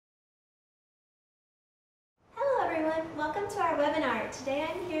Welcome to our webinar. Today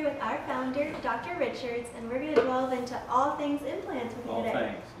I'm here with our founder, Dr. Richards, and we're going to delve into all things implants with you today. All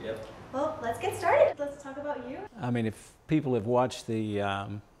things, yep. Well, let's get started. Let's talk about you. I mean, if people have watched the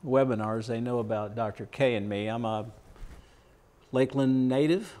webinars, they know about Dr. K and me. I'm a Lakeland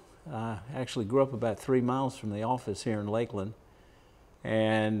native. I actually grew up about 3 miles from the office here in Lakeland.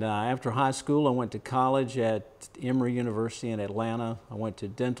 And after high school, I went to college at Emory University in Atlanta. I went to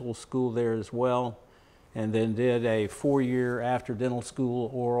dental school there as well, and then did a 4-year after dental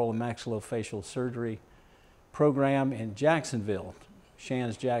school oral and maxillofacial surgery program in Jacksonville,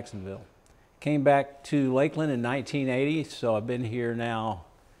 Shands, Jacksonville. Came back to Lakeland in 1980, so I've been here now.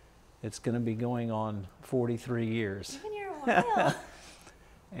 It's going to be going on 43 years. You've been here a while.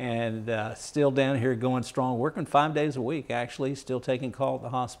 And still down here going strong, working 5 days a week actually, still taking call at the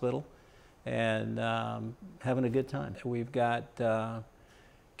hospital and having a good time. We've got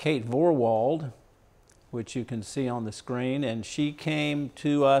Kate Vorwald, which you can see on the screen, and she came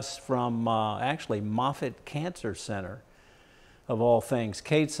to us from actually Moffitt Cancer Center, of all things.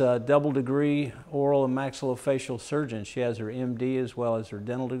 Kate's a double degree oral and maxillofacial surgeon. She has her MD as well as her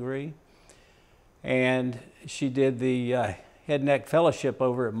dental degree, and she did the head and neck fellowship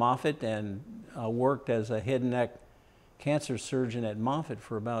over at Moffitt and worked as a head and neck cancer surgeon at Moffitt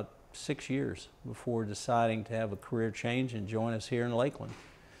for about 6 years before deciding to have a career change and join us here in Lakeland.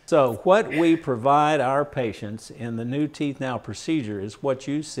 So what we provide our patients in the New Teeth Now procedure is what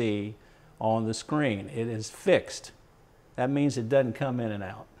you see on the screen. It is fixed. That means it doesn't come in and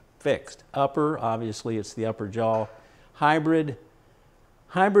out. Fixed. Upper, obviously it's the upper jaw. Hybrid.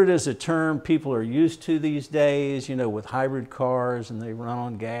 Hybrid is a term people are used to these days, you know, with hybrid cars and they run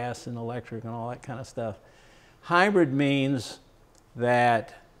on gas and electric and all that kind of stuff. Hybrid means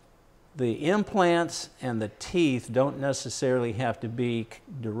that the implants and the teeth don't necessarily have to be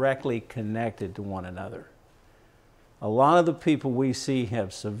directly connected to one another. A lot of the people we see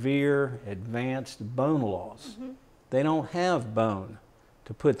have severe advanced bone loss. They don't have bone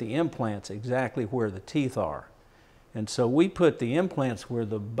to put the implants exactly where the teeth are. And so we put the implants where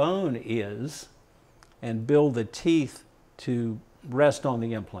the bone is and build the teeth to rest on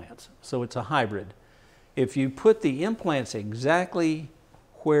the implants. So it's a hybrid. If you put the implants exactly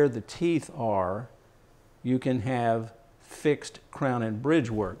where the teeth are, you can have fixed crown and bridge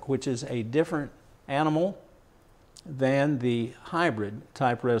work, which is a different animal than the hybrid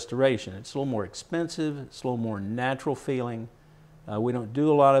type restoration. It's a little more expensive, it's a little more natural feeling. We don't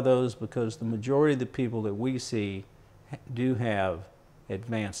do a lot of those because the majority of the people that we see do have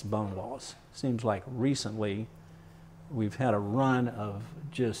advanced bone loss. Seems like recently we've had a run of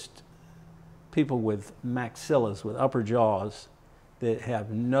just people with maxillas, with upper jaws that have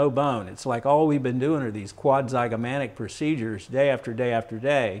no bone. It's like all we've been doing are these quad zygomatic procedures day after day after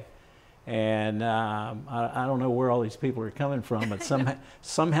day. And I don't know where all these people are coming from, but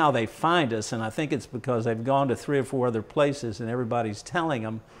somehow they find us, and I think it's because they've gone to 3 or 4 other places and everybody's telling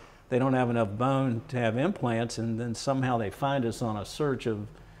them they don't have enough bone to have implants, and then somehow they find us on a search of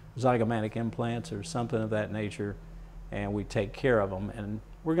zygomatic implants or something of that nature, and we take care of them. And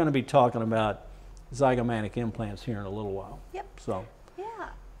we're going to be talking about zygomatic implants here in a little while. Yep. So yeah.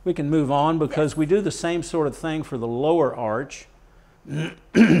 we can move on because we do the same sort of thing for the lower arch.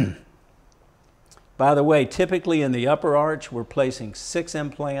 By the way, typically in the upper arch, we're placing 6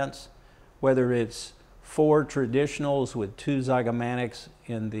 implants, whether it's 4 traditionals with 2 zygomatics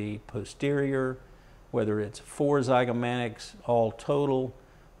in the posterior, whether it's 4 zygomatics all total,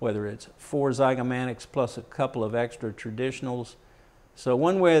 whether it's 4 zygomatics plus a couple of extra traditionals. So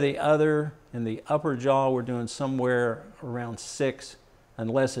one way or the other, in the upper jaw, we're doing somewhere around 6,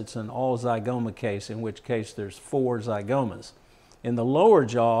 unless it's an all zygoma case, in which case there's 4 zygomas. In the lower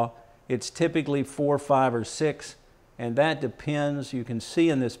jaw, it's typically 4, 5, or 6, and that depends. You can see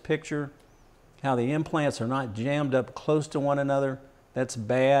in this picture how the implants are not jammed up close to one another. That's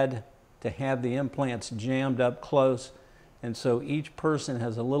bad to have the implants jammed up close, and so each person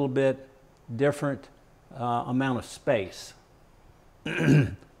has a little bit different amount of space.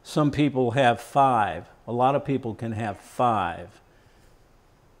 Some people have 5. A lot of people can have 5.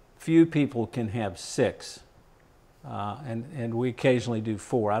 Few people can have 6. And we occasionally do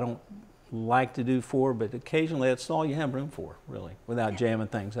 4. I don't like to do 4, but occasionally that's all you have room for, really, without jamming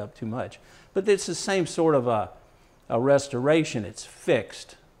things up too much. But it's the same sort of a restoration. It's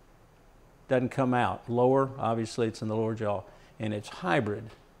fixed. Doesn't come out. Lower, obviously it's in the lower jaw, and it's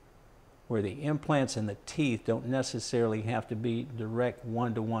hybrid, where the implants and the teeth don't necessarily have to be direct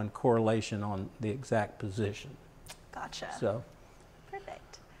one-to-one correlation on the exact position. Gotcha. So,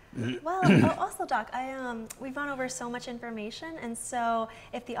 perfect. Well, also, Doc, we've gone over so much information, and so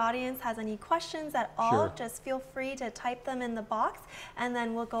if the audience has any questions at all, Sure. just feel free to type them in the box, and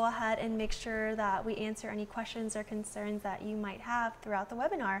then we'll go ahead and make sure that we answer any questions or concerns that you might have throughout the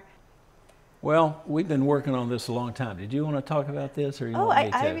webinar. Well, we've been working on this a long time. Did you want to talk about this, or you Oh, want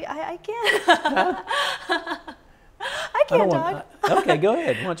me to? I can. I can, Doc. Okay, go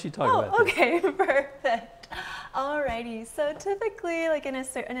ahead. Why don't you talk about this? Okay, perfect. Alrighty, so typically, like in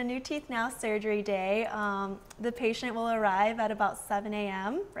a new teeth now surgery day, the patient will arrive at about 7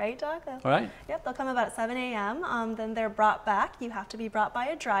 a.m., right, Doc? All right. Yep, they'll come about at 7 a.m. Then they're brought back. You have to be brought by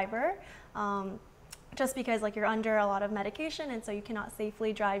a driver. Just because like you're under a lot of medication and so you cannot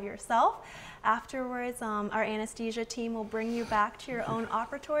safely drive yourself. Afterwards, our anesthesia team will bring you back to your own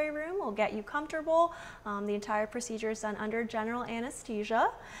operatory room. We'll get you comfortable. The entire procedure is done under general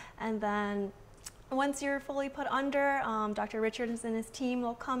anesthesia. And then once you're fully put under, Dr. Richards and his team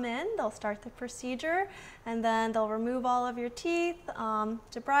will come in, they'll start the procedure, and then they'll remove all of your teeth,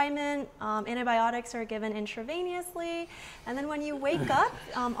 debridement, antibiotics are given intravenously, and then when you wake up,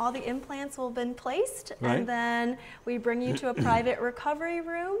 all the implants will have been placed, Right. and then we bring you to a private recovery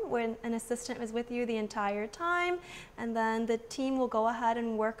room when an assistant is with you the entire time, and then the team will go ahead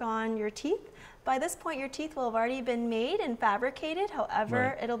and work on your teeth. By this point, your teeth will have already been made and fabricated.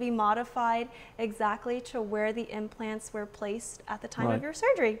 However, Right. it'll be modified exactly to where the implants were placed at the time Right. of your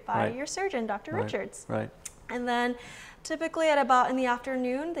surgery by Right. your surgeon, Dr. Right. Richards. Right. And then typically at about in the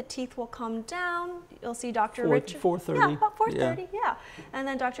afternoon, the teeth will come down. You'll see Dr. Richards. 4:30. Yeah, about 4:30, yeah. And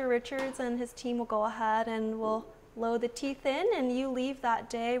then Dr. Richards and his team will go ahead and will load the teeth in, and you leave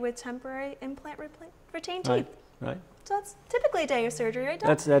that day with temporary implant retained teeth. Right. Right. So that's typically a day of surgery, right,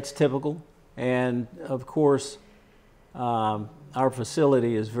 Doc? That's typical, and of course, our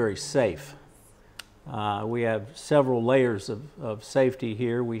facility is very safe. We have several layers of safety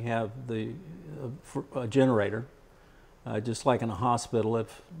here. We have a generator, just like in a hospital.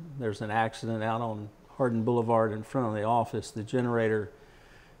 If there's an accident out on Hardin Boulevard in front of the office, the generator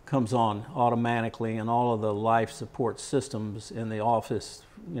comes on automatically, and all of the life support systems in the office,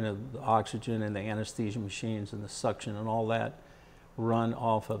 you know, the oxygen and the anesthesia machines and the suction and all that run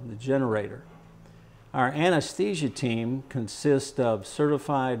off of the generator. Our anesthesia team consists of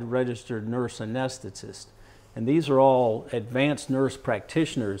certified registered nurse anesthetists, and these are all advanced nurse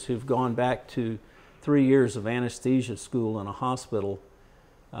practitioners who've gone back to 3 years of anesthesia school in a hospital.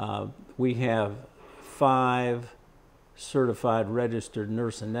 We have 5 certified registered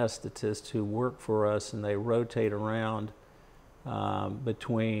nurse anesthetists who work for us, and they rotate around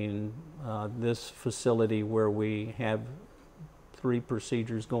between this facility where we have 3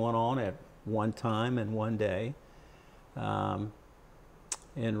 procedures going on at one time and one day.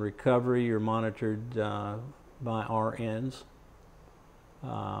 In recovery, you're monitored by RNs.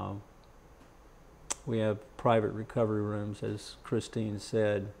 We have private recovery rooms, as Christine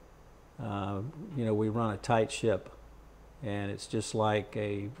said. You know, we run a tight ship, and it's just like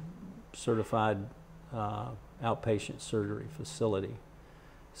a certified outpatient surgery facility.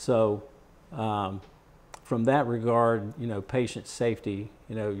 So from that regard, you know, patient safety,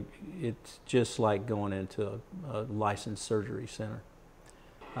 you know, it's just like going into a licensed surgery center.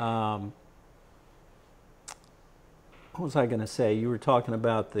 What was I going to say? You were talking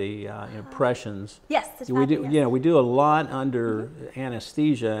about the impressions. Yes, We do. yes. Yeah, we do a lot under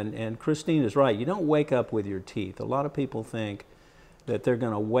anesthesia, and Christine is right. You don't wake up with your teeth. A lot of people think that they're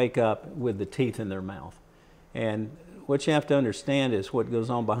going to wake up with the teeth in their mouth, and what you have to understand is what goes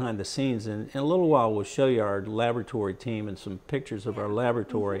on behind the scenes. And in a little while, we'll show you our laboratory team and some pictures of our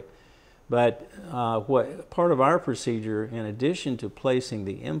laboratory. But what part of our procedure, in addition to placing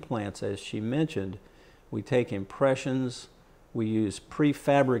the implants, as she mentioned, we take impressions, we use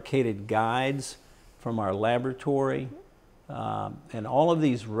prefabricated guides from our laboratory, and all of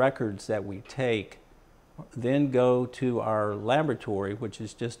these records that we take then go to our laboratory, which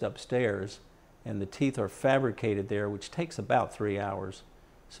is just upstairs, and the teeth are fabricated there, which takes about 3 hours.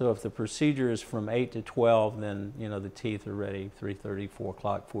 So if the procedure is from 8 to 12, then, you know, the teeth are ready 3:30, 4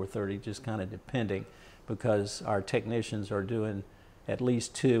 o'clock, 4:30, just kind of depending, because our technicians are doing at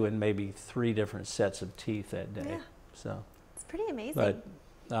least 2 and maybe 3 different sets of teeth that day. Yeah. So It's pretty amazing. But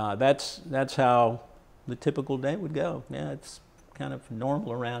that's how the typical day would go. Yeah, it's kind of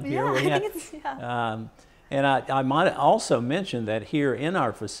normal around here. Yeah, We I have- think it's, yeah. And I might also mention that here in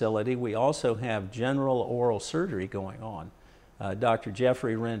our facility, we also have general oral surgery going on. Dr.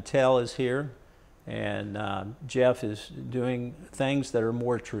 Jeffrey Rentel is here, and Jeff is doing things that are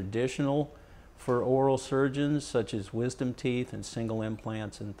more traditional for oral surgeons, such as wisdom teeth and single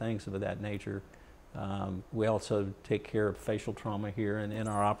implants and things of that nature. We also take care of facial trauma here and in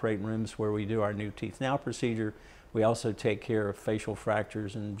our operating rooms where we do our new teeth now procedure. We also take care of facial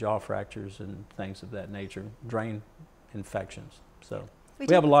fractures and jaw fractures and things of that nature, drain infections. So we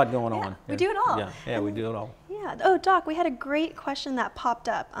have a lot going on. We do it all. Yeah, we do it all. Yeah. Oh, Doc, we had a great question that popped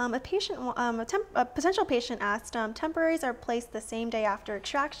up. A potential patient asked, temporaries are placed the same day after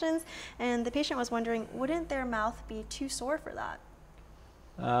extractions, and the patient was wondering, wouldn't their mouth be too sore for that?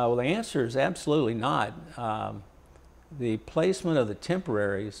 Well, the answer is absolutely not. The placement of the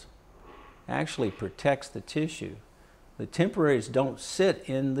temporaries actually protects the tissue. The temporaries don't sit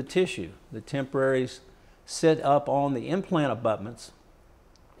in the tissue. The temporaries sit up on the implant abutments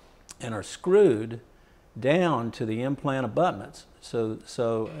and are screwed down to the implant abutments.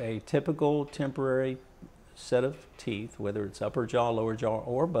 So a typical temporary set of teeth, whether it's upper jaw, lower jaw,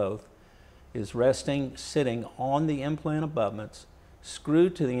 or both, is sitting on the implant abutments,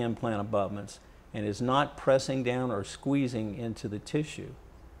 screwed to the implant abutments, and is not pressing down or squeezing into the tissue.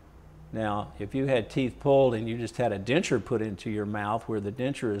 Now, if you had teeth pulled and you just had a denture put into your mouth where the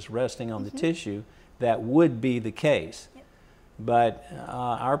denture is resting on the tissue, that would be the case. Yep. But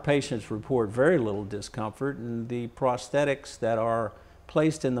our patients report very little discomfort, and the prosthetics that are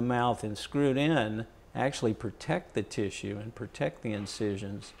placed in the mouth and screwed in actually protect the tissue and protect the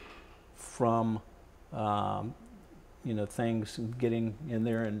incisions from you know, things getting in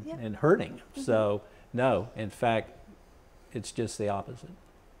there and hurting. So no, in fact, it's just the opposite.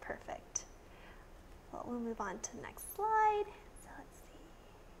 Perfect. Well, we'll move on to the next slide. So let's see.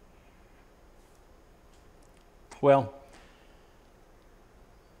 Well,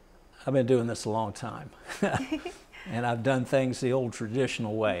 I've been doing this a long time. And I've done things the old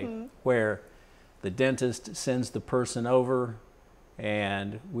traditional way, where the dentist sends the person over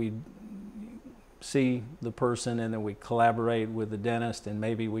and we see the person, and then we collaborate with the dentist, and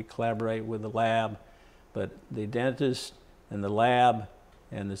maybe we collaborate with the lab. But the dentist and the lab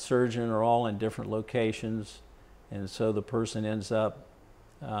and the surgeon are all in different locations, and so the person ends up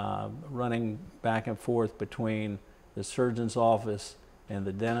running back and forth between the surgeon's office and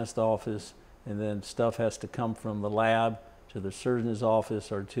the dentist's office, and then stuff has to come from the lab to the surgeon's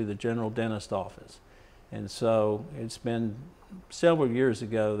office or to the general dentist's office. And so it's been several years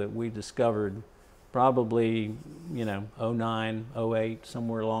ago that we discovered, probably, you know, 09, 08,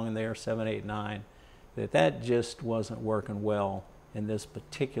 somewhere along in there, 7, 8, 9, that just wasn't working well in this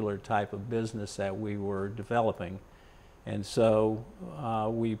particular type of business that we were developing. And so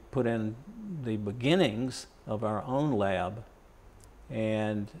we put in the beginnings of our own lab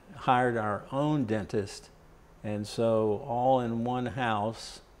and hired our own dentist. And so all in one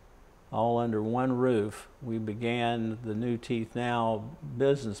house, all under one roof, we began the New Teeth Now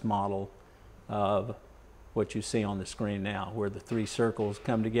business model of what you see on the screen now, where the three circles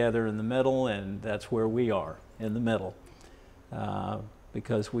come together in the middle, and that's where we are, in the middle,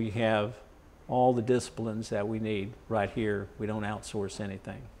 because we have all the disciplines that we need right here. We don't outsource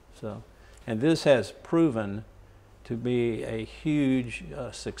anything. So, and this has proven to be a huge,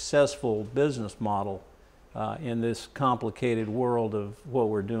 successful business model in this complicated world of what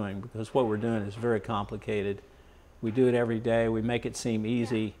we're doing, because what we're doing is very complicated. We do it every day. We make it seem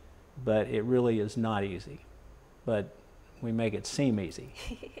easy, but it really is not easy. But we make it seem easy.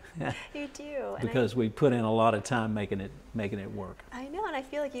 You do. Because we put in a lot of time making it work. I know, and I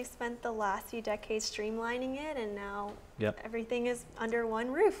feel like you've spent the last few decades streamlining it, and now everything is under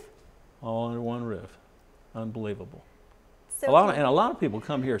one roof. All under one roof. Unbelievable. So a lot of people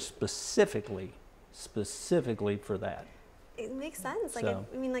come here specifically for that. It makes sense. Like, I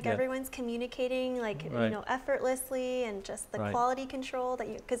mean, like everyone's communicating, like, you know, effortlessly, and just the quality control that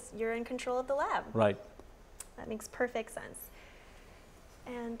because you're in control of the lab. Right. That makes perfect sense.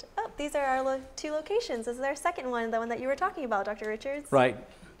 And these are our two locations. This is our second one, the one that you were talking about, Dr. Richards. Right.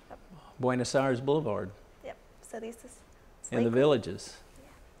 Yep. Buenos Aires Boulevard. Yep. So these is in the Villages.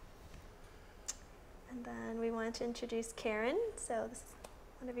 Yeah. And then we want to introduce Karen. So this is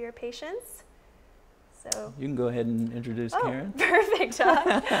one of your patients. So you can go ahead and introduce Karen. Perfect.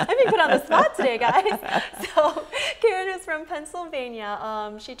 I'm being put on the spot today, guys. So Karen is from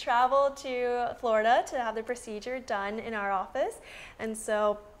Pennsylvania. She traveled to Florida to have the procedure done in our office. And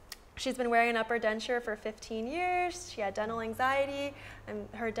so she's been wearing an upper denture for 15 years. She had dental anxiety, and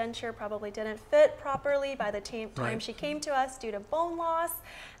her denture probably didn't fit properly by the time she came to us due to bone loss.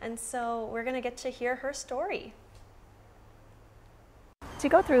 And so we're going to get to hear her story. To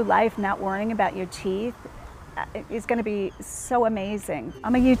go through life not worrying about your teeth is going to be so amazing.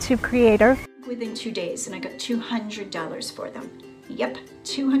 I'm a YouTube creator. Within 2 days, and I got $200 for them. Yep,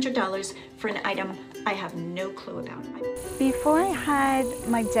 $200 for an item I have no clue about it. Before I had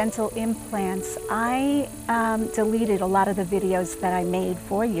my dental implants, I deleted a lot of the videos that I made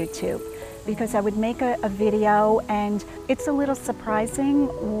for YouTube because I would make a video and it's a little surprising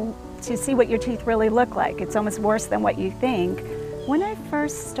to see what your teeth really look like. It's almost worse than what you think. When I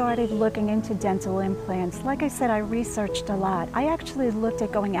first started looking into dental implants, like I said, I researched a lot. I actually looked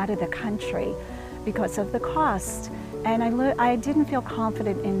at going out of the country because of the cost. And I didn't feel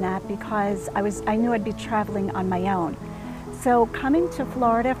confident in that because I knew I'd be traveling on my own. So coming to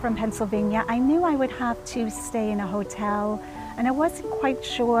Florida from Pennsylvania, I knew I would have to stay in a hotel, and I wasn't quite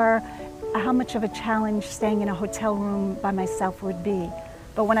sure how much of a challenge staying in a hotel room by myself would be.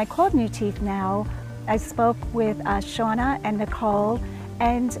 But when I called New Teeth Now, I spoke with Shauna and Nicole,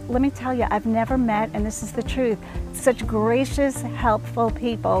 and let me tell you, I've never met, and this is the truth, such gracious, helpful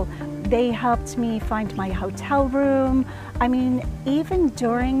people. They helped me find my hotel room. I mean, even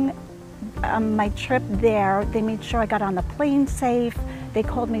during my trip there, they made sure I got on the plane safe. They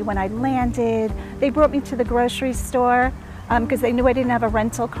called me when I landed. They brought me to the grocery store because they knew I didn't have a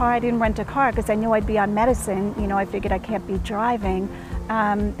rental car. I didn't rent a car because I knew I'd be on medicine. You know, I figured I can't be driving.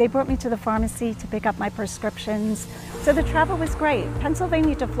 They brought me to the pharmacy to pick up my prescriptions. So the travel was great.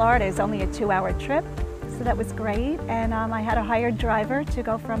 Pennsylvania to Florida is only a 2-hour trip, so that was great. And I had a hired driver to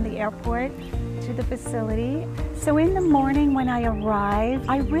go from the airport to the facility. So in the morning when I arrived,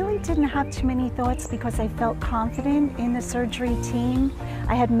 I really didn't have too many thoughts because I felt confident in the surgery team.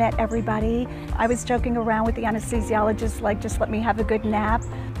 I had met everybody. I was joking around with the anesthesiologist, like, just let me have a good nap.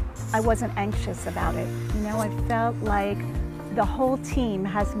 I wasn't anxious about it. You know, I felt like the whole team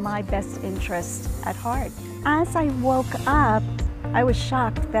has my best interest at heart. As I woke up, I was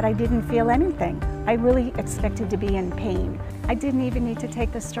shocked that I didn't feel anything. I really expected to be in pain. I didn't even need to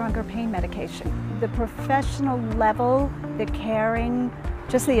take the stronger pain medication. The professional level, the caring,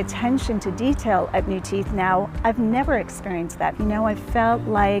 just the attention to detail at New Teeth Now, I've never experienced that. You know, I felt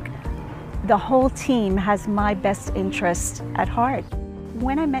like the whole team has my best interest at heart.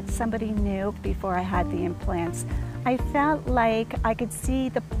 When I met somebody new before I had the implants, I felt like I could see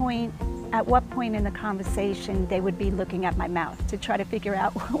the point, at what point in the conversation they would be looking at my mouth to try to figure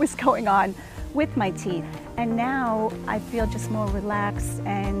out what was going on with my teeth. And now I feel just more relaxed,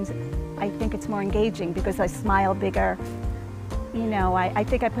 and I think it's more engaging because I smile bigger. You know, I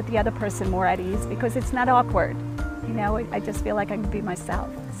think I put the other person more at ease because it's not awkward. You know, I just feel like I can be myself.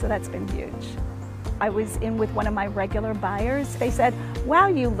 So that's been huge. I was in with one of my regular buyers. They said, wow,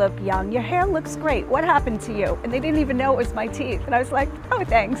 you look young. Your hair looks great. What happened to you? And they didn't even know it was my teeth. And I was like, oh,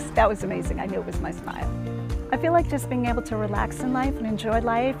 thanks. That was amazing. I knew it was my smile. I feel like just being able to relax in life and enjoy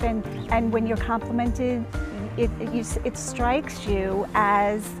life, and when you're complimented, it strikes you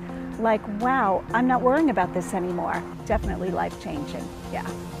as like, wow, I'm not worrying about this anymore. Definitely life-changing, yeah.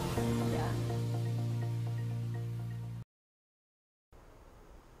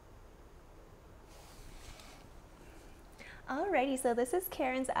 Alrighty, so this is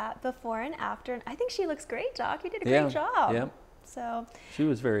Karen's before and after, and I think she looks great, Doc. You did a great job. Yeah. So she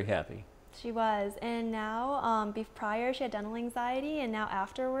was very happy. She was, and now prior she had dental anxiety, and now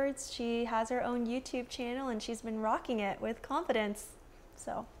afterwards she has her own YouTube channel, and she's been rocking it with confidence.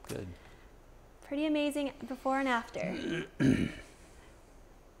 So good. Pretty amazing before and after.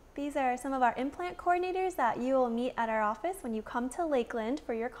 These are some of our implant coordinators that you will meet at our office when you come to Lakeland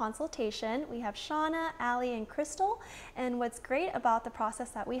for your consultation. We have Shauna, Allie, and Crystal. And what's great about the process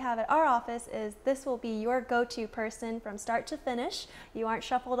that we have at our office is this will be your go-to person from start to finish. You aren't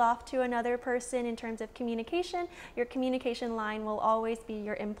shuffled off to another person in terms of communication. Your communication line will always be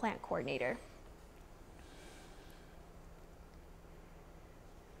your implant coordinator.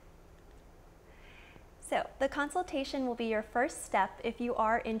 So the consultation will be your first step if you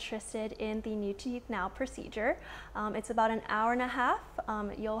are interested in the New Teeth Now procedure. It's about an hour and a half.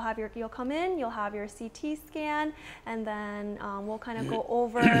 You'll come in, you'll have your CT scan, and then we'll kind of go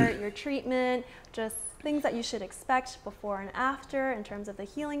over your treatment, just things that you should expect before and after in terms of the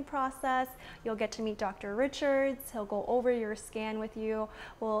healing process. You'll get to meet Dr. Richards. He'll go over your scan with you.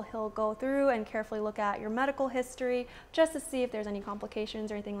 He'll go through and carefully look at your medical history just to see if there's any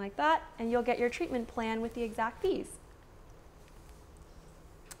complications or anything like that, and you'll get your treatment plan with the exact fees.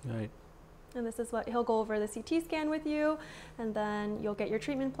 Right. And this is what he'll go over the CT scan with you, and then you'll get your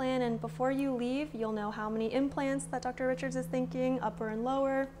treatment plan, and before you leave, you'll know how many implants that Dr. Richards is thinking, upper and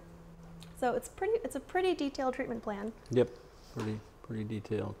lower. So it's a pretty detailed treatment plan. Yep, pretty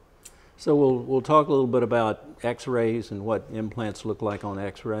detailed. So we'll talk a little bit about X-rays and what implants look like on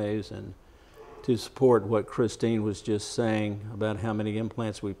X-rays, and to support what Christine was just saying about how many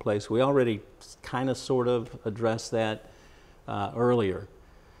implants we place. We already kind of sort of addressed that earlier.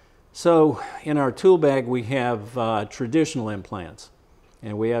 So in our tool bag we have traditional implants.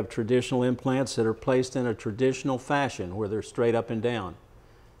 And we have traditional implants that are placed in a traditional fashion where they're straight up and down.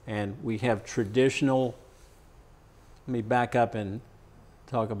 And we have traditional, let me back up and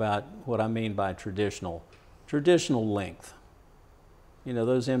talk about what I mean by traditional. Traditional length. You know,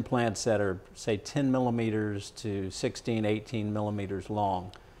 those implants that are, say, 10 millimeters to 16, 18 millimeters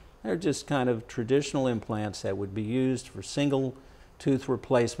long. They're just kind of traditional implants that would be used for single tooth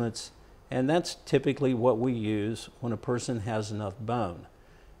replacements, and that's typically what we use when a person has enough bone.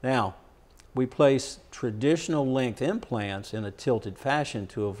 Now, we place traditional length implants in a tilted fashion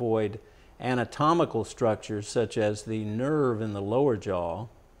to avoid anatomical structures such as the nerve in the lower jaw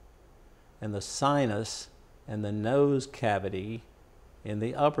and the sinus and the nose cavity in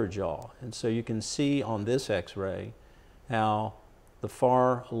the upper jaw. And so you can see on this x-ray how the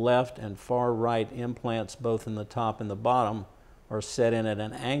far left and far right implants, both in the top and the bottom, are set in at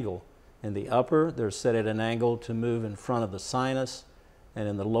an angle. In the upper, they're set at an angle to move in front of the sinus, and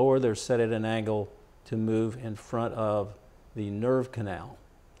in the lower, they're set at an angle to move in front of the nerve canal.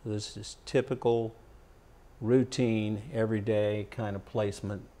 So this is typical, routine, everyday kind of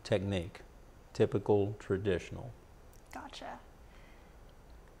placement technique. Typical, traditional. Gotcha.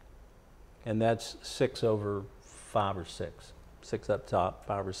 And that's 6 over 5 or 6. 6 up top,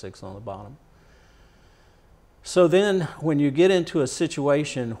 5 or 6 on the bottom. So then when you get into a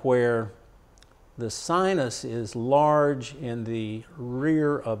situation where the sinus is large in the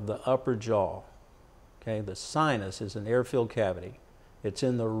rear of the upper jaw, okay, the sinus is an air-filled cavity. It's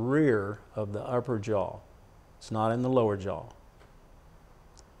in the rear of the upper jaw. It's not in the lower jaw.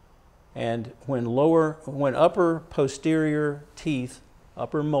 And when upper posterior teeth,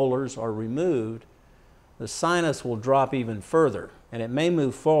 upper molars are removed, the sinus will drop even further, and it may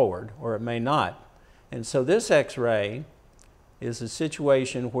move forward or it may not. And so this x-ray is a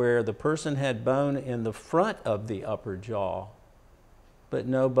situation where the person had bone in the front of the upper jaw, but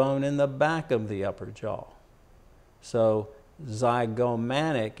no bone in the back of the upper jaw. So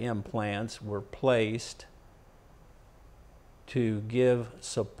zygomatic implants were placed to give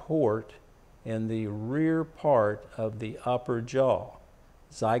support in the rear part of the upper jaw.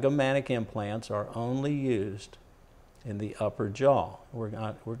 Zygomatic implants are only used in the upper jaw. We're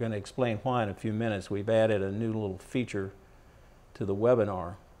going to explain why in a few minutes. We've added a new little feature to the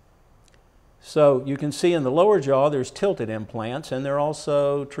webinar. So you can see in the lower jaw there's tilted implants, and there are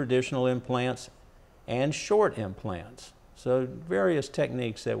also traditional implants and short implants. So various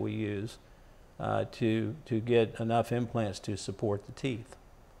techniques that we use to get enough implants to support the teeth.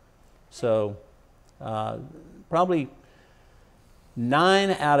 So probably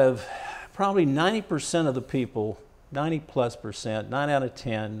 90% of the people, 90+%, 9 out of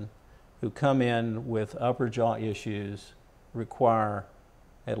 10 who come in with upper jaw issues require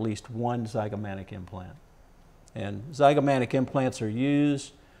at least one zygomatic implant. And zygomatic implants are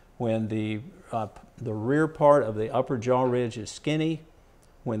used when the rear part of the upper jaw ridge is skinny,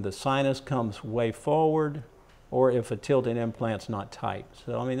 when the sinus comes way forward, or if a tilted implant's not tight.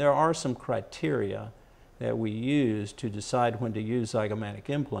 So, I mean, there are some criteria that we use to decide when to use zygomatic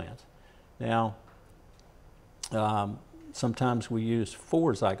implants. Now, sometimes we use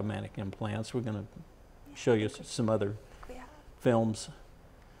 4 zygomatic implants. We're going to show you some other films.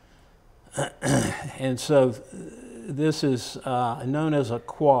 And so this is known as a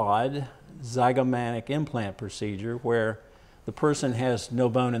quad zygomatic implant procedure, where the person has no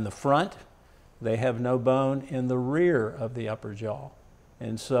bone in the front, they have no bone in the rear of the upper jaw.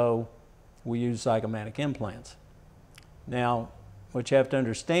 And so we use zygomatic implants. Now, what you have to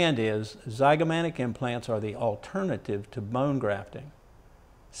understand is zygomatic implants are the alternative to bone grafting,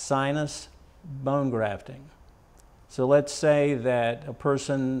 sinus bone grafting. So let's say that a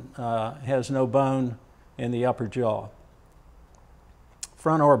person has no bone in the upper jaw,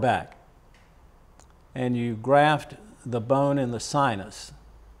 front or back, and you graft the bone in the sinus,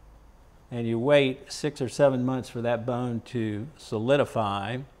 and you wait 6 or 7 months for that bone to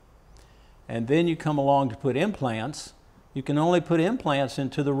solidify, and then you come along to put implants. You can only put implants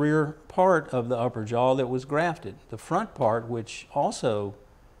into the rear part of the upper jaw that was grafted. The front part, which also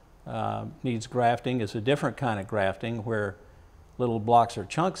needs grafting, is a different kind of grafting where little blocks or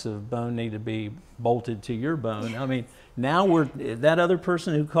chunks of bone need to be bolted to your bone. I mean, now that other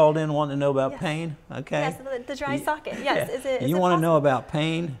person who called in wanting to know about pain, okay? Yes, the dry socket, yes. Yeah. Is you want to know about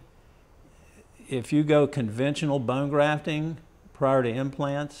pain? If you go conventional bone grafting prior to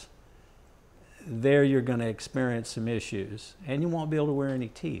implants, there you're going to experience some issues, and you won't be able to wear any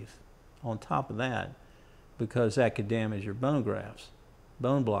teeth on top of that, because that could damage your bone grafts,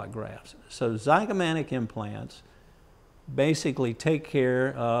 bone block grafts. So zygomatic implants basically take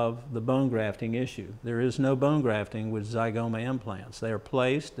care of the bone grafting issue. There is no bone grafting with zygoma implants. They are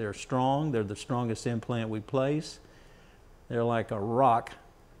placed, they're strong, they're the strongest implant we place. They're like a rock.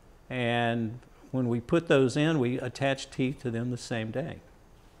 And when we put those in, we attach teeth to them the same day.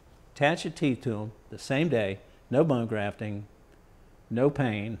 Attach your teeth to them the same day, no bone grafting, no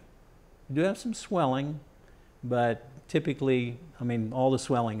pain. You do have some swelling, but typically, I mean, all the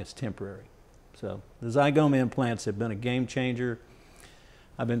swelling is temporary. So the zygoma implants have been a game changer.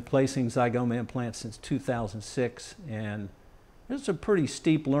 I've been placing zygoma implants since 2006, and it's a pretty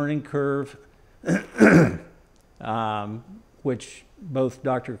steep learning curve, which both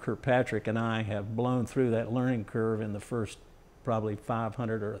Dr. Kirkpatrick and I have blown through that learning curve in the first probably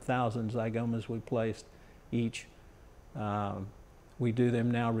 500 or 1,000 zygomas we placed each. We do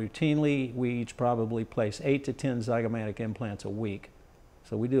them now routinely. We each probably place 8 to 10 zygomatic implants a week.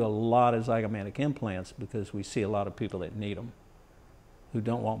 So we do a lot of zygomatic implants because we see a lot of people that need them who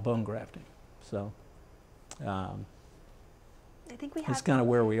don't want bone grafting. So I think we have, that's kind of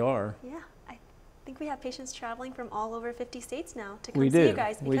where we are. Yeah, I think we have patients traveling from all over 50 states now to come We see do. you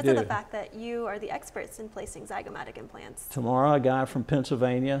guys We because of the do. fact that you are the experts in placing zygomatic implants. Tomorrow, a guy from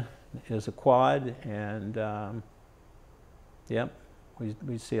Pennsylvania is a quad, and yep,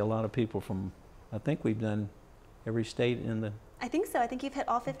 we see a lot of people from, I think we've done every state in the, I think so. I think you've hit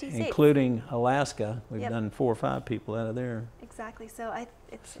all 50 states. including Alaska. We've Yep. done 4 or 5 people out of there. Exactly. So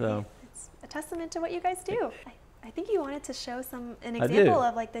it's a testament to what you guys do. I think you wanted to show an I do. example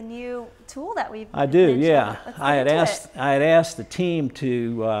of like the new tool that we've I do, mentioned. yeah. Let's I get had into it. asked the team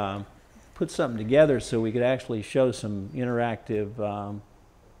to put something together so we could actually show some interactive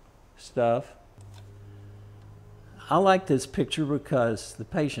stuff. I like this picture because the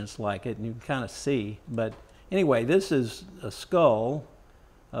patients like it and you can kind of see. But anyway, this is a skull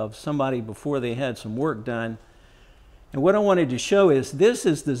of somebody before they had some work done. And what I wanted to show is this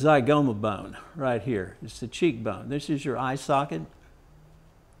is the zygoma bone right here. It's the cheekbone. This is your eye socket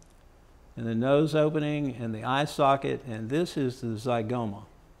and the nose opening and the eye socket, and this is the zygoma.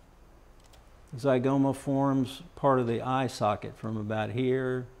 The zygoma forms part of the eye socket from about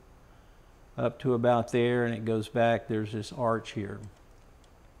here up to about there, and it goes back. There's this arch here.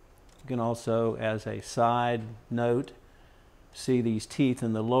 You can also, as a side note, see these teeth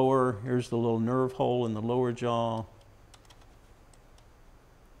in the lower. Here's the little nerve hole in the lower jaw.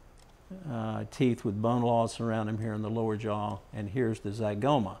 Teeth with bone loss around them here in the lower jaw, and here's the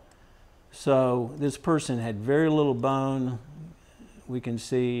zygoma. So this person had very little bone. You can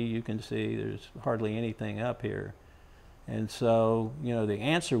see there's hardly anything up here. And so, you know, the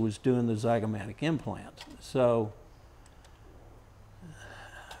answer was doing the zygomatic implant. So,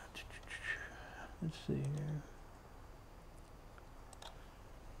 let's see here.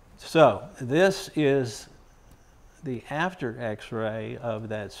 So, this is the after x-ray of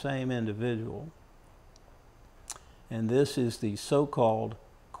that same individual. And this is the so-called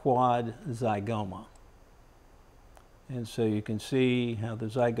quad zygoma. And so you can see how the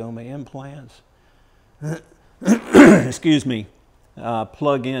zygoma implants excuse me,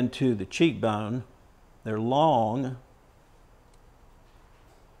 plug into the cheekbone. They're long,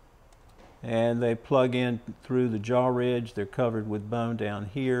 and they plug in through the jaw ridge. They're covered with bone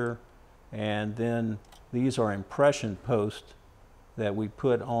down here, and then these are impression posts that we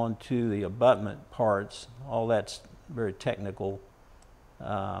put onto the abutment parts. All that's very technical,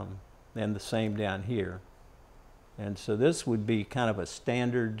 and the same down here. And so this would be kind of a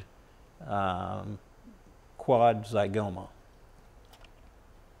standard quad zygoma.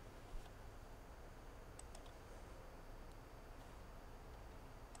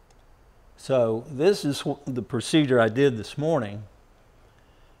 So this is the procedure I did this morning,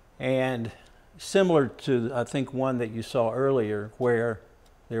 and similar to, I think, one that you saw earlier where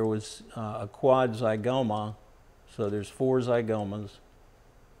there was a quad zygoma. So there's 4 zygomas.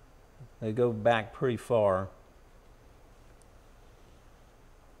 They go back pretty far.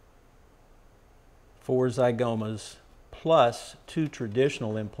 4 zygomas plus 2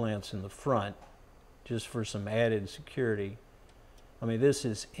 traditional implants in the front just for some added security. I mean, this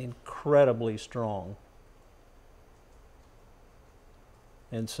is incredibly strong.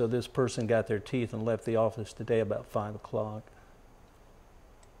 And so this person got their teeth and left the office today about 5 o'clock.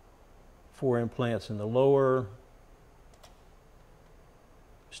 4 implants in the lower,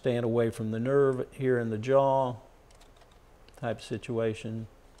 staying away from the nerve here in the jaw type situation.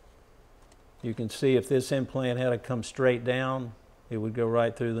 You can see if this implant had to come straight down, it would go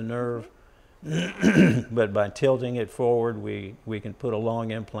right through the nerve. But by tilting it forward, we can put a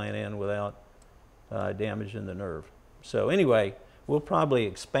long implant in without damaging the nerve. So anyway, we'll probably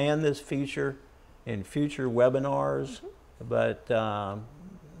expand this feature in future webinars but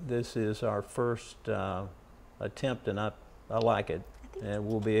this is our first attempt, and I like it, and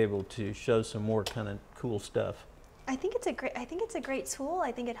we'll be able to show some more kind of cool stuff. I think it's a great tool.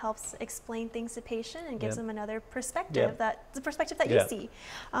 I think it helps explain things to patient and gives them another perspective, the perspective that you see.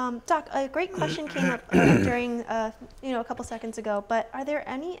 Doc, a great question came up during a couple seconds ago. But are there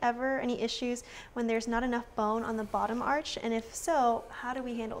ever any issues when there's not enough bone on the bottom arch? And if so, how do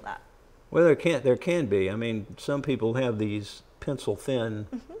we handle that? Well, there can be. I mean, some people have these pencil thin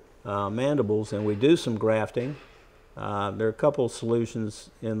mandibles, and we do some grafting. There are a couple of solutions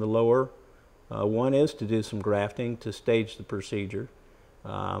in the lower. One is to do some grafting to stage the procedure.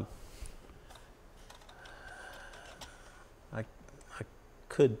 I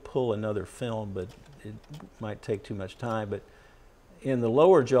could pull another film, but it might take too much time. But in the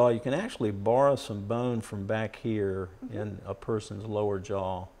lower jaw, you can actually borrow some bone from back here in a person's lower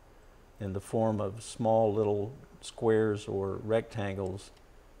jaw in the form of small little squares or rectangles,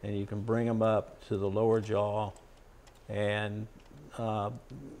 and you can bring them up to the lower jaw and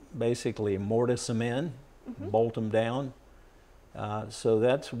basically mortise them in, bolt them down. So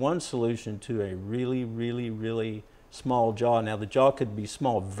that's one solution to a really, really, really small jaw. Now the jaw could be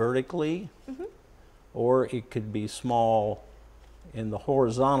small vertically, or it could be small in the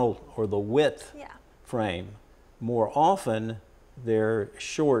horizontal or the width frame. More often they're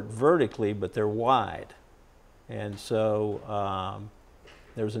short vertically, but they're wide. And so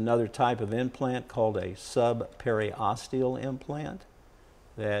there's another type of implant called a subperiosteal implant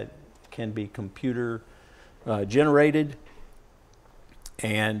that can be computer generated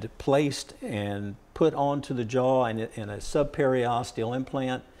and placed and put onto the jaw, and a subperiosteal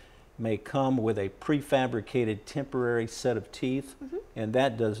implant may come with a prefabricated temporary set of teeth, and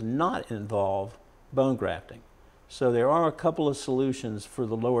that does not involve bone grafting. So there are a couple of solutions for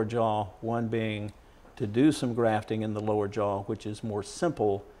the lower jaw, one being to do some grafting in the lower jaw, which is more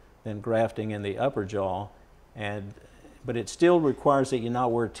simple than grafting in the upper jaw, but it still requires that you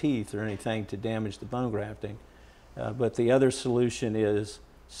not wear teeth or anything to damage the bone grafting. But the other solution is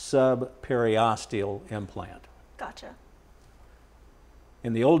subperiosteal implant. Gotcha.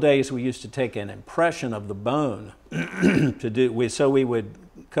 In the old days, we used to take an impression of the bone so we would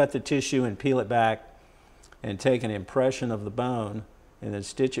cut the tissue and peel it back and take an impression of the bone and then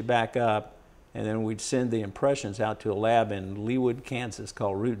stitch it back up, and then we'd send the impressions out to a lab in Leawood, Kansas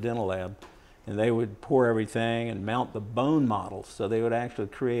called Root Dental Lab, and they would pour everything and mount the bone model. So they would actually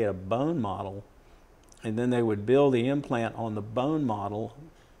create a bone model, and then they would build the implant on the bone model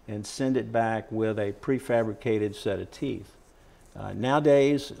and send it back with a prefabricated set of teeth.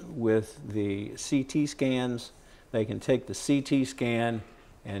 Nowadays, with the CT scans, they can take the CT scan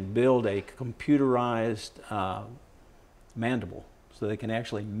and build a computerized mandible. So they can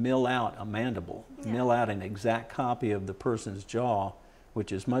actually mill out a mandible, mill out an exact copy of the person's jaw,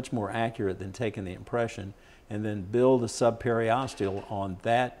 which is much more accurate than taking the impression, and then build a subperiosteal on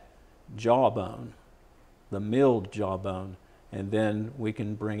that jawbone, the milled jawbone, and then we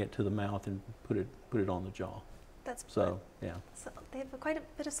can bring it to the mouth and put it on the jaw. That's so yeah. So they have quite a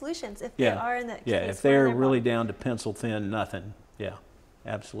bit of solutions if they are in the case if they're really down to pencil thin, nothing. Yeah,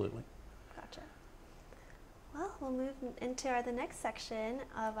 absolutely. Gotcha. Well, we'll move into the next section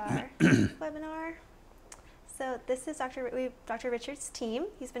of our webinar. So this is Dr. Richards' team.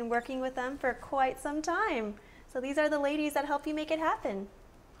 He's been working with them for quite some time. So these are the ladies that help you make it happen.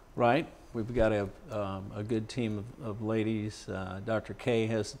 Right. We've got a good team of ladies. Dr. Kay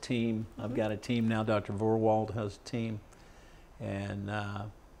has a team. I've got a team now. Dr. Vorwald has a team. And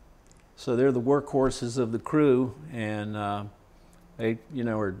so they're the workhorses of the crew. And they,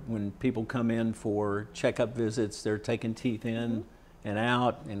 when people come in for checkup visits, they're taking teeth in and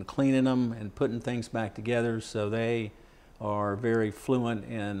out and cleaning them and putting things back together. So they are very fluent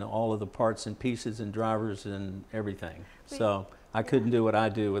in all of the parts and pieces and drivers and everything. So I couldn't do what I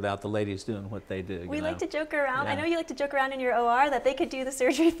do without the ladies doing what they do. We like to joke around. I know you like to joke around in your OR that they could do the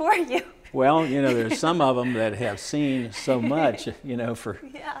surgery for you. Well, there's some of them that have seen so much, for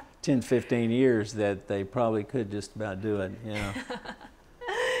 10, 15 years that they probably could just about do it,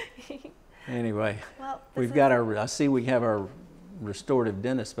 Anyway, well, we've got I see we have our restorative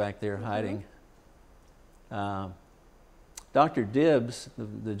dentist back there hiding. Dr. Dibbs,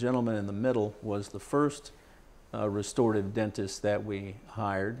 the gentleman in the middle, was the first restorative dentist that we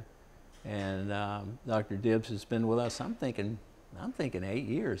hired, and Dr. Dibbs has been with us. I'm thinking 8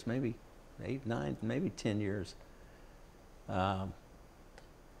 years, maybe 8, 9, maybe 10 years.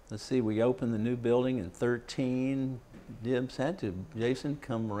 Let's see, we opened the new building in 13. Dibbs had to, Jason,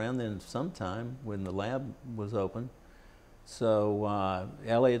 come around then sometime when the lab was open. So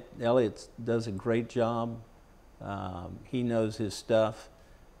Elliot does a great job He knows his stuff.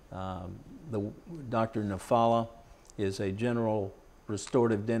 Dr. Nafala is a general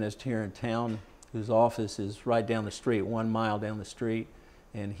restorative dentist here in town whose office is right down the street, 1 mile down the street,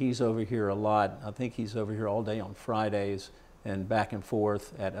 and he's over here a lot. I think he's over here all day on Fridays and back and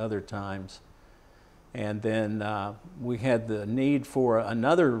forth at other times. And then we had the need for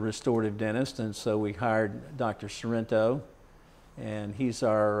another restorative dentist, and so we hired Dr. Sorrento, and he's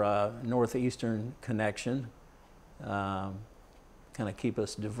our northeastern connection. Kind of keep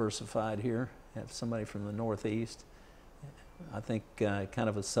us diversified here. Have somebody from the Northeast. I think kind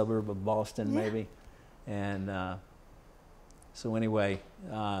of a suburb of Boston, maybe. And so anyway,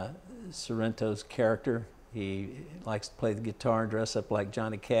 Sorrento's character, he likes to play the guitar and dress up like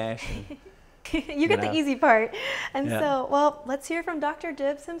Johnny Cash. And, you get the easy part. And so, well, let's hear from Dr.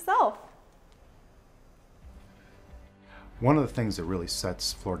 Dibbs himself. One of the things that really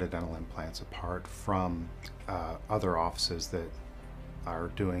sets Florida Dental Implants apart from other offices that are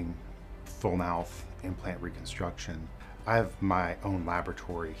doing full mouth implant reconstruction, I have my own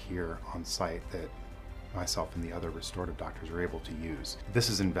laboratory here on site that myself and the other restorative doctors are able to use. This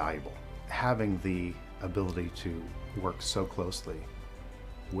is invaluable. Having the ability to work so closely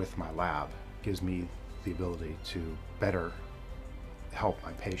with my lab gives me the ability to better help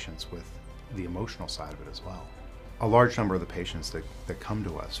my patients with the emotional side of it as well. A large number of the patients that come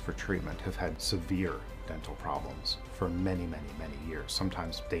to us for treatment have had severe dental problems for many, many, many years,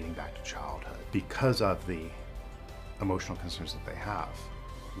 sometimes dating back to childhood. Because of the emotional concerns that they have,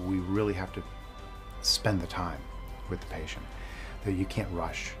 we really have to spend the time with the patient. That you can't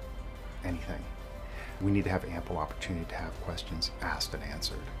rush anything. We need to have ample opportunity to have questions asked and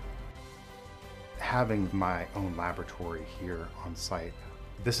answered. Having my own laboratory here on site,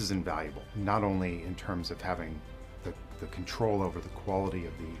 this is invaluable, not only in terms of having the control over the quality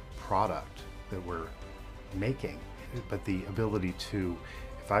of the product that we're making, but the ability to,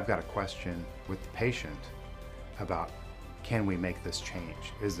 if I've got a question with the patient about, can we make this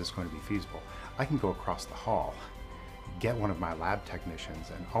change? Is this going to be feasible? I can go across the hall, get one of my lab technicians,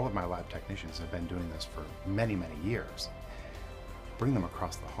 and all of my lab technicians have been doing this for many, many years. Bring them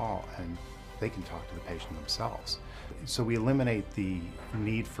across the hall and they can talk to the patient themselves. So we eliminate the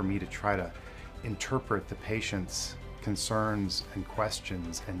need for me to try to interpret the patient's concerns and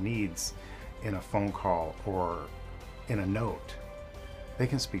questions and needs in a phone call or in a note. They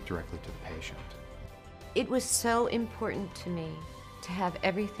can speak directly to the patient. It was so important to me to have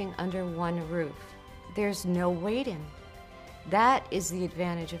everything under one roof. There's no wait-in. That is the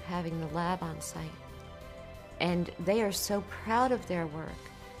advantage of having the lab on site. And they are so proud of their work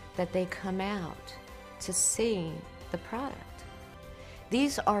that they come out to see the product.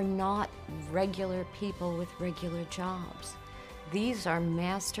 These are not regular people with regular jobs. These are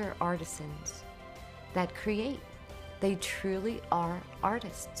master artisans that create. They truly are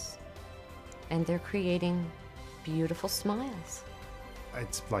artists. And they're creating beautiful smiles.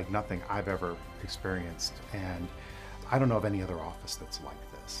 It's like nothing I've ever experienced, and I don't know of any other office that's like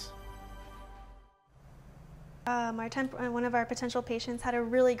this. One of our potential patients had a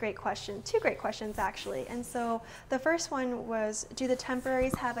really great question, 2 great questions actually. And so the first one was, do the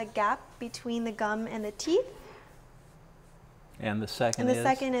temporaries have a gap between the gum and the teeth? And the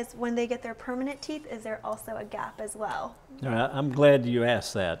second is when they get their permanent teeth, is there also a gap as well? I'm glad you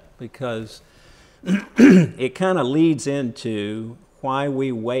asked that, because it kind of leads into why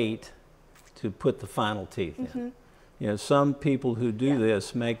we wait to put the final teeth in. You know, some people who do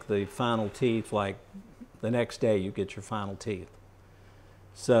this make the final teeth like the next day you get your final teeth.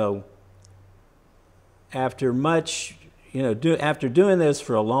 So after much, after doing this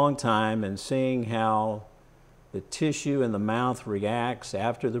for a long time and seeing how the tissue in the mouth reacts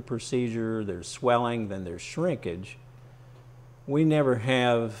after the procedure, there's swelling, then there's shrinkage, we never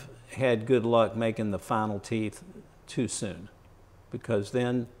have had good luck making the final teeth too soon, because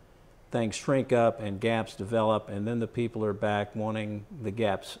then things shrink up and gaps develop, and then the people are back wanting the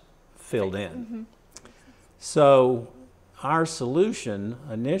gaps filled in. So our solution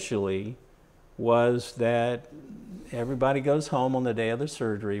initially was that everybody goes home on the day of the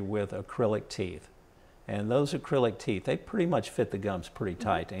surgery with acrylic teeth. And those acrylic teeth, they pretty much fit the gums pretty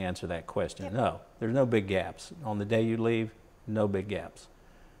tight to answer that question. No, there's no big gaps. On the day you leave, no big gaps,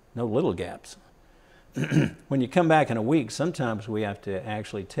 no little gaps. When you come back in a week, sometimes we have to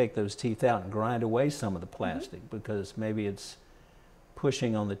actually take those teeth out and grind away some of the plastic because maybe it's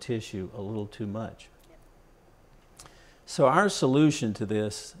pushing on the tissue a little too much. So our solution to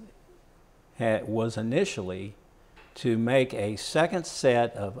this was initially to make a second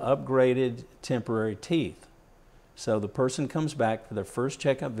set of upgraded temporary teeth. So the person comes back for their first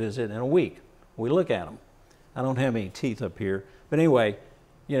checkup visit in a week. We look at them. I don't have any teeth up here. But anyway,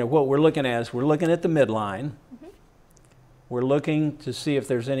 you know, what we're looking at is we're looking at the midline. We're looking to see if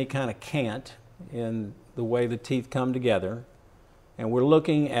there's any kind of cant in the way the teeth come together. And we're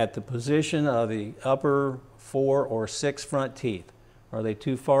looking at the position of the upper 4 or 6 front teeth. Are they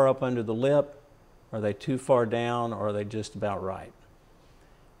too far up under the lip? Are they too far down? Or are they just about right?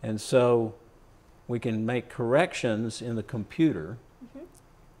 And so we can make corrections in the computer.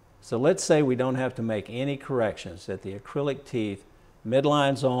 So let's say we don't have to make any corrections, that the acrylic teeth,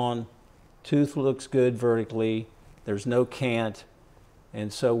 midline's on, tooth looks good vertically, there's no cant,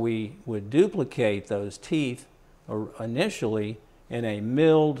 and so we would duplicate those teeth initially in a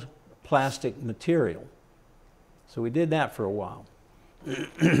milled plastic material. So we did that for a while.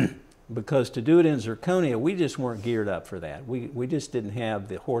 Because to do it in zirconia, we just weren't geared up for that. We just didn't have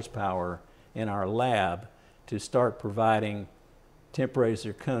the horsepower in our lab to start providing temporary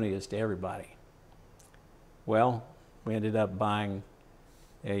zirconias to everybody. Well, we ended up buying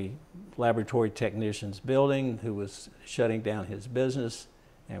a laboratory technician's building who was shutting down his business,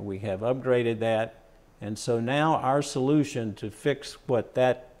 and we have upgraded that. And so now our solution to fix what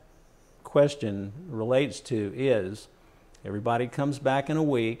that question relates to is everybody comes back in a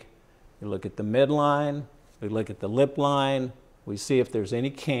week, we look at the midline, we look at the lip line, we see if there's any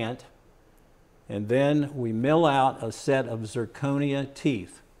cant, and then we mill out a set of zirconia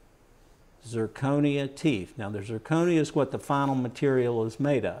teeth. Zirconia teeth. Now the zirconia is what the final material is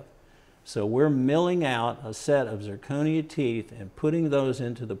made of. So we're milling out a set of zirconia teeth and putting those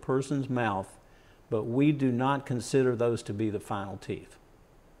into the person's mouth, but we do not consider those to be the final teeth.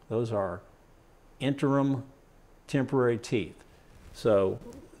 Those are interim temporary teeth. So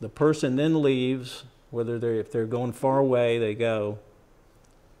the person then leaves, whether if they're going far away, they go.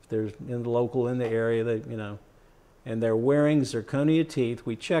 If they're in the area, they, you know, and they're wearing zirconia teeth.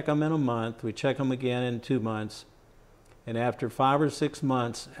 We check them in a month, we check them again in 2 months, and after 5 or 6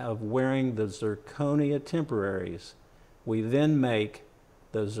 months of wearing the zirconia temporaries, we then make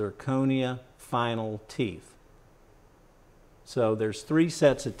the zirconia final teeth. So there's 3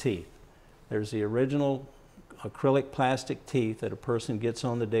 sets of teeth. There's the original acrylic plastic teeth that a person gets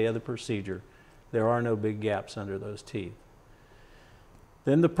on the day of the procedure. There are no big gaps under those teeth.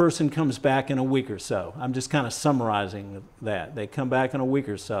 Then the person comes back in a week or so. I'm just kind of summarizing that. They come back in a week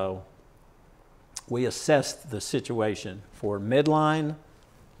or so. We assess the situation for midline,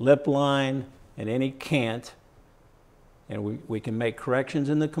 lip line, and any cant, and we can make corrections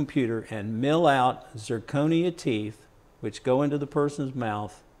in the computer and mill out zirconia teeth, which go into the person's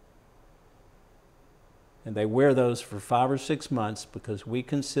mouth, and they wear those for 5 or 6 months because we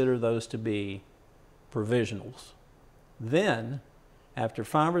consider those to be provisionals. Then, after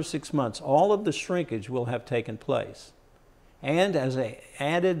 5 or 6 months, all of the shrinkage will have taken place. And as an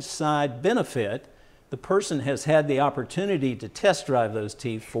added side benefit, the person has had the opportunity to test drive those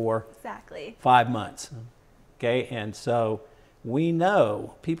teeth for 5 months. Okay, and so we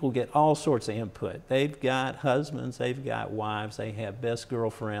know people get all sorts of input. They've got husbands, they've got wives, they have best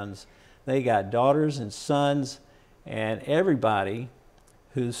girlfriends, they got daughters and sons, and everybody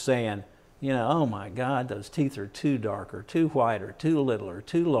who's saying, you know, oh my God, those teeth are too dark or too white or too little or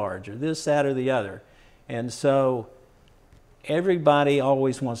too large or this, that, or the other. And so everybody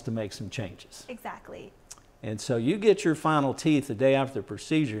always wants to make some changes. Exactly. And so you get your final teeth the day after the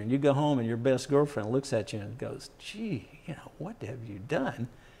procedure and you go home and your best girlfriend looks at you and goes, gee, you know, what have you done?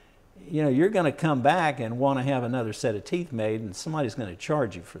 You know, you're going to come back and want to have another set of teeth made and somebody's going to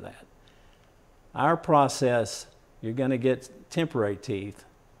charge you for that. Our process, you're going to get temporary teeth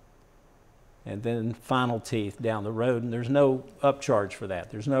and then final teeth down the road, and there's no upcharge for that.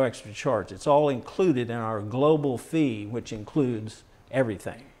 There's no extra charge. It's all included in our global fee, which includes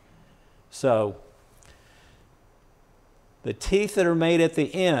everything. So the teeth that are made at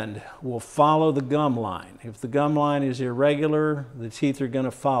the end will follow the gum line. If the gum line is irregular, the teeth are going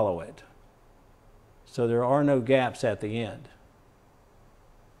to follow it. So there are no gaps at the end.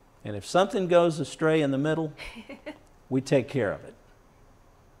 And if something goes astray in the middle, we take care of it.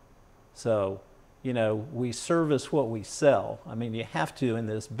 So, you know, we service what we sell. I mean, you have to in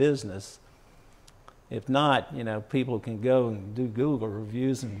this business. If not, you know, people can go and do Google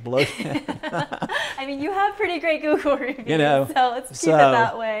reviews and blow. I mean, you have pretty great Google reviews, you know, so let's keep it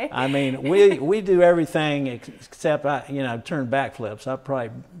that way. I mean, we do everything except, you know, turn backflips. I'd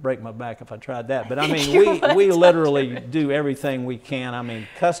probably break my back if I tried that. But I mean, we literally do everything we can. I mean,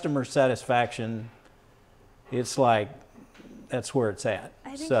 customer satisfaction, it's like, that's where it's at.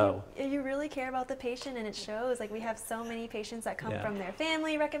 I think so you really care about the patient, and it shows. Like, we have so many patients that come from their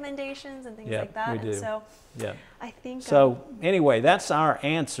family recommendations and things like that. We do. And so yeah. I think so anyway, that's our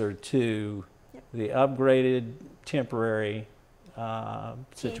answer to the upgraded temporary Teeth.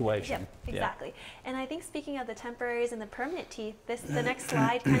 situation. Yep, exactly. And I think speaking of the temporaries and the permanent teeth, the next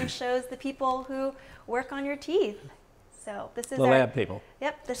slide kind of shows the people who work on your teeth. So this is The lab people.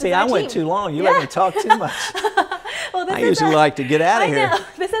 Yep. This See, is our I went team. too long. You let me talk too much. Well, this I is usually like to get out of I here. know.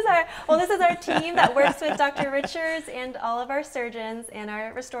 This is our team that works with Dr. Richards and all of our surgeons and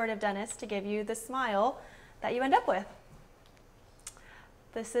our restorative dentists to give you the smile that you end up with.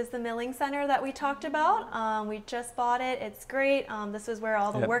 This is the milling center that we talked about. We just bought it. It's great. This is where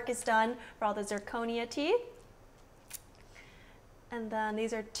all the work is done for all the zirconia teeth. And then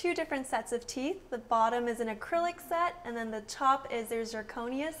these are two different sets of teeth. The bottom is an acrylic set, and then the top is their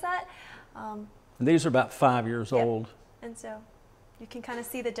zirconia set. And these are about 5 years old. And so you can kind of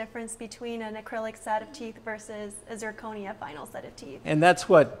see the difference between an acrylic set of teeth versus a zirconia final set of teeth. And that's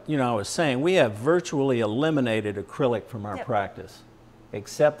what, I was saying. We have virtually eliminated acrylic from our practice,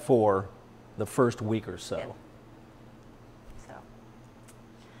 except for the first week or so. Yep. So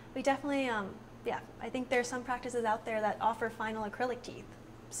we definitely, I think there's some practices out there that offer final acrylic teeth.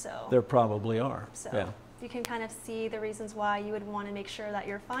 So There probably are. So you can kind of see the reasons why you would want to make sure that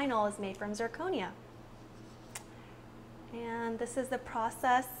your final is made from zirconia. And this is the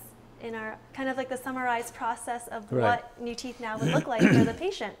process in our, kind of like the summarized process of what new teeth now would look like for the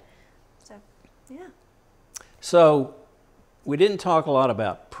patient. So, yeah. So we didn't talk a lot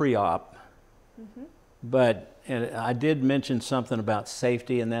about pre-op, but and I did mention something about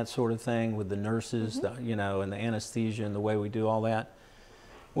safety and that sort of thing with the nurses, and the anesthesia and the way we do all that.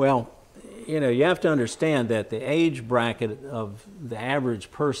 Well, you have to understand that the age bracket of the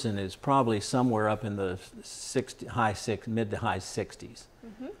average person is probably somewhere up in the mid to high 60s.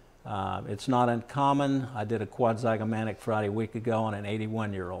 It's not uncommon. I did a quadzygomatic Friday a week ago on an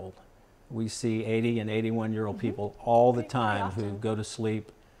 81-year-old. We see 80 and 81-year-old people all the time who go to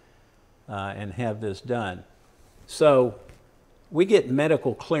sleep and have this done. So we get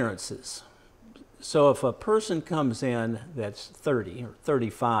medical clearances. So if a person comes in that's 30 or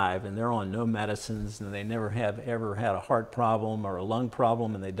 35 and they're on no medicines and they never have ever had a heart problem or a lung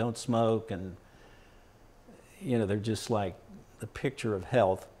problem and they don't smoke and they're just like the picture of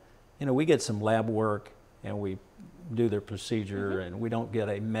health, we get some lab work and we do their procedure and we don't get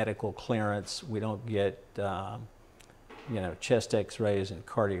a medical clearance. We don't get chest x-rays and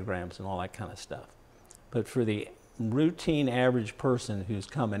cardiograms and all that kind of stuff. But for the routine average person who's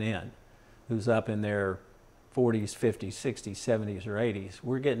coming in, who's up in their 40s, 50s, 60s, 70s, or 80s,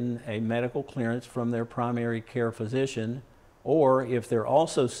 we're getting a medical clearance from their primary care physician, or if they're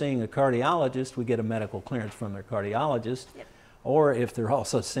also seeing a cardiologist, we get a medical clearance from their cardiologist, or if they're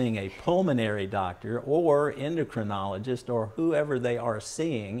also seeing a pulmonary doctor or endocrinologist or whoever they are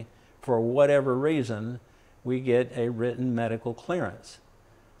seeing for whatever reason, we get a written medical clearance.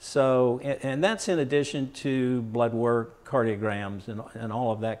 So, and that's in addition to blood work, cardiograms, and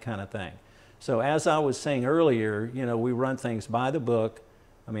all of that kind of thing. So as I was saying earlier, we run things by the book.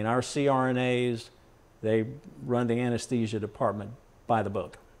 I mean, our CRNAs, they run the anesthesia department by the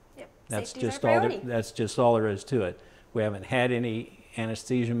book. That's just all there is to it. We haven't had any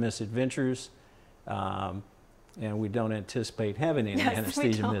anesthesia misadventures, and we don't anticipate having any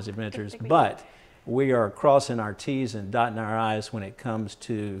anesthesia misadventures, but we are crossing our T's and dotting our I's when it comes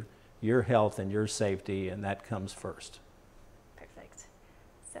to your health and your safety, and that comes first. Perfect.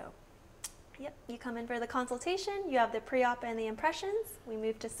 So, you come in for the consultation, you have the pre-op and the impressions, we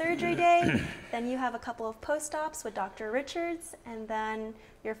move to surgery day, then you have a couple of post-ops with Dr. Richards, and then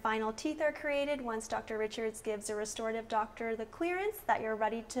your final teeth are created once Dr. Richards gives a restorative doctor the clearance that you're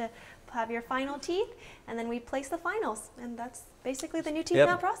ready to have your final teeth, and then we place the finals, and that's basically the new teeth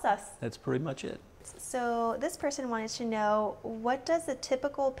now process. That's pretty much it. So this person wanted to know, what does a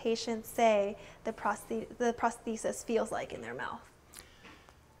typical patient say the prosthesis feels like in their mouth?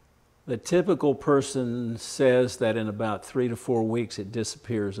 The typical person says that in about 3 to 4 weeks it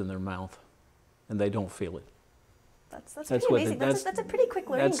disappears in their mouth and they don't feel it. That's pretty amazing. That's a pretty quick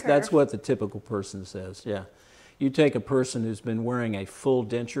learning curve. That's what the typical person says, yeah. You take a person who's been wearing a full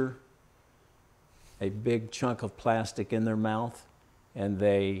denture, a big chunk of plastic in their mouth, and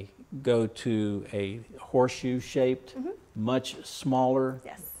they go to a horseshoe-shaped, much smaller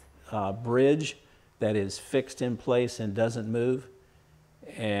bridge that is fixed in place and doesn't move,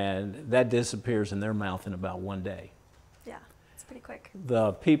 and that disappears in their mouth in about 1 day. Yeah, it's pretty quick.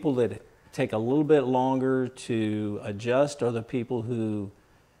 The people that take a little bit longer to adjust are the people who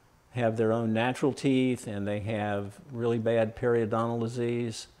have their own natural teeth and they have really bad periodontal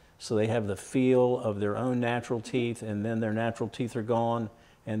disease, so they have the feel of their own natural teeth, and then their natural teeth are gone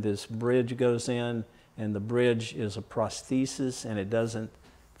and this bridge goes in, and the bridge is a prosthesis and it doesn't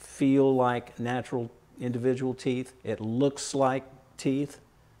feel like natural individual teeth. It looks like teeth,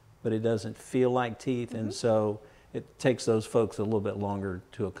 but it doesn't feel like teeth, and so it takes those folks a little bit longer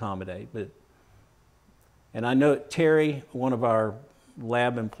to accommodate. And I know Terry, one of our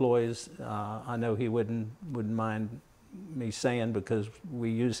lab employees, I know he wouldn't mind me saying, because we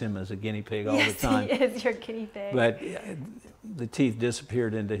use him as a guinea pig all the time. Yes, he is your guinea pig. But the teeth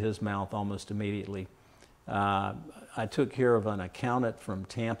disappeared into his mouth almost immediately. I took care of an accountant from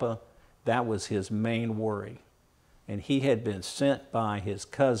Tampa. That was his main worry. And he had been sent by his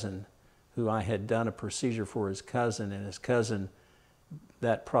cousin, who I had done a procedure for his cousin, and his cousin,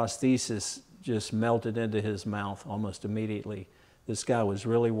 that prosthesis just melted into his mouth almost immediately. This guy was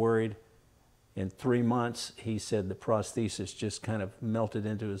really worried. In 3 months, he said the prosthesis just kind of melted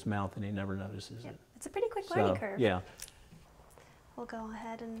into his mouth and he never notices it. It's a pretty quick learning curve. Yeah. We'll go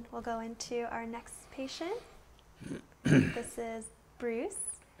ahead and we'll go into our next patient. This is Bruce.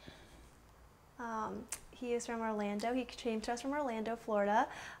 He is from Orlando. He came to us from Orlando, Florida.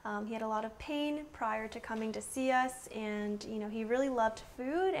 He had a lot of pain prior to coming to see us, and he really loved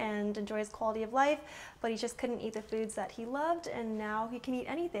food and enjoys quality of life, but he just couldn't eat the foods that he loved, and now he can eat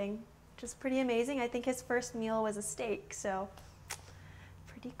anything, which is pretty amazing. I think his first meal was a steak, so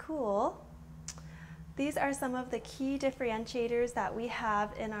pretty cool. These are some of the key differentiators that we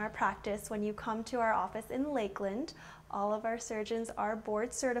have in our practice when you come to our office in Lakeland. All of our surgeons are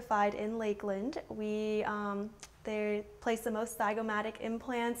board certified in Lakeland. They place the most zygomatic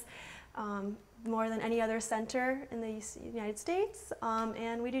implants, more than any other center in the United States,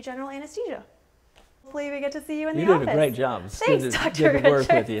 and we do general anesthesia. Hopefully we get to see you in the office. You did a great job. It's Thanks, good to work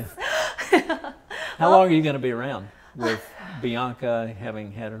with you. How long are you going to be around with Bianca,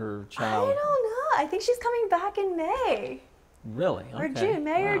 having had her child? I don't know. I think she's coming back in May. Really? Or Okay. June,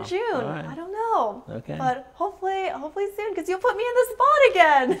 May or June. Right. I don't know. Okay. But hopefully soon, because you'll put me in the spot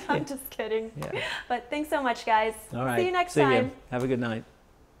again. I'm just kidding. Yeah. But thanks so much, guys. All right. See you next See time. you. Have a good night.